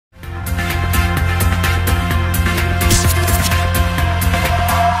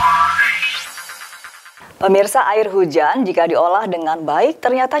Pemirsa, air hujan jika diolah dengan baik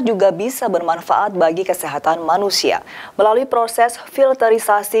ternyata juga bisa bermanfaat bagi kesehatan manusia. Melalui proses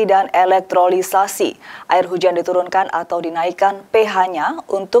filterisasi dan elektrolisasi, air hujan diturunkan atau dinaikkan pH-nya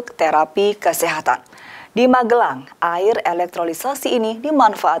untuk terapi kesehatan. Di Magelang, air elektrolisasi ini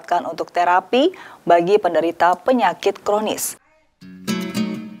dimanfaatkan untuk terapi bagi penderita penyakit kronis.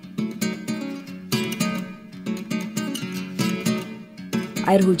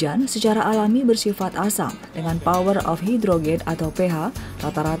 Air hujan secara alami bersifat asam dengan power of hydrogen atau pH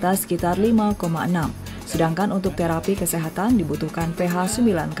rata-rata sekitar 5,6. Sedangkan untuk terapi kesehatan dibutuhkan pH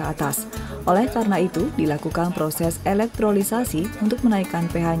 9 ke atas. Oleh karena itu, dilakukan proses elektrolisasi untuk menaikkan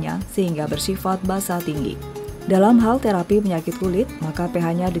pH-nya sehingga bersifat basa tinggi. Dalam hal terapi penyakit kulit, maka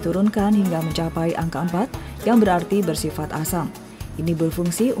pH-nya diturunkan hingga mencapai angka 4 yang berarti bersifat asam. Ini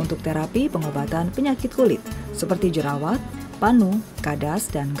berfungsi untuk terapi pengobatan penyakit kulit seperti jerawat, panu,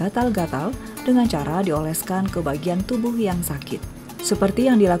 kadas, dan gatal-gatal dengan cara dioleskan ke bagian tubuh yang sakit. Seperti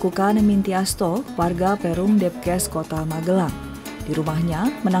yang dilakukan Mintiasto, warga Perum Depkes Kota Magelang. Di rumahnya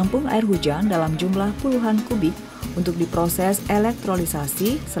menampung air hujan dalam jumlah puluhan kubik untuk diproses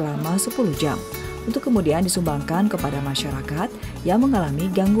elektrolisasi selama 10 jam, untuk kemudian disumbangkan kepada masyarakat yang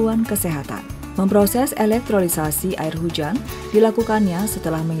mengalami gangguan kesehatan. Memproses elektrolisasi air hujan dilakukannya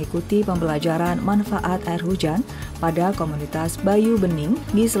setelah mengikuti pembelajaran manfaat air hujan pada komunitas Bayu Bening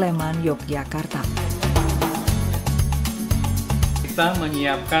di Sleman, Yogyakarta. Kita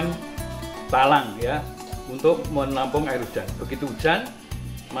menyiapkan talang ya untuk menampung air hujan. Begitu hujan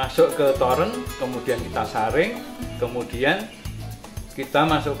masuk ke toren, kemudian kita saring, kemudian kita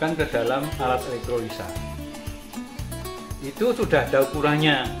masukkan ke dalam alat elektrolisa. Itu sudah ada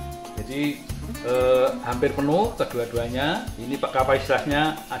ukurannya. Jadi hampir penuh kedua-duanya. Ini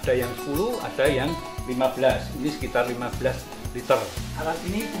kapasitasnya ada yang 10, ada yang 15. Ini sekitar 15 liter. Alat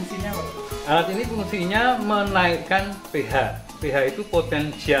ini fungsinya apa? Alat ini fungsinya menaikkan pH. pH itu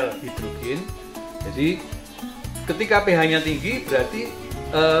potensial hidrogen. Jadi ketika pH-nya tinggi berarti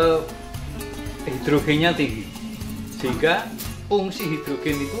hidrogennya tinggi. Sehingga fungsi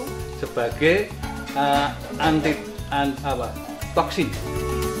hidrogen itu sebagai toksin.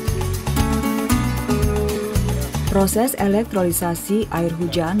 Proses elektrolisasi air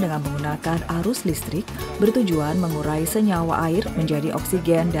hujan dengan menggunakan arus listrik bertujuan mengurai senyawa air menjadi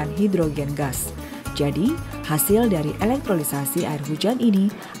oksigen dan hidrogen gas. Jadi, hasil dari elektrolisasi air hujan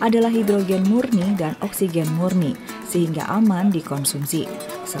ini adalah hidrogen murni dan oksigen murni, sehingga aman dikonsumsi.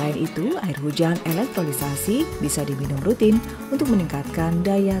 Selain itu, air hujan elektrolisasi bisa diminum rutin untuk meningkatkan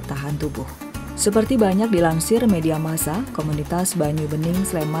daya tahan tubuh. Seperti banyak dilansir media massa, komunitas Banyu Bening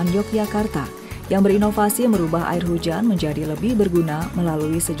Sleman, Yogyakarta, yang berinovasi merubah air hujan menjadi lebih berguna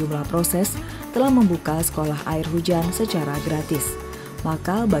melalui sejumlah proses telah membuka sekolah air hujan secara gratis.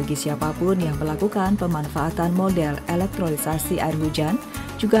 Maka bagi siapapun yang melakukan pemanfaatan model elektrolisasi air hujan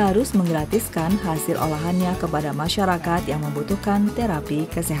juga harus menggratiskan hasil olahannya kepada masyarakat yang membutuhkan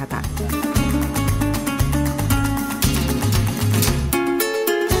terapi kesehatan.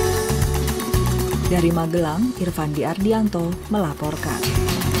 Dari Magelang, Irfandi Ardianto melaporkan.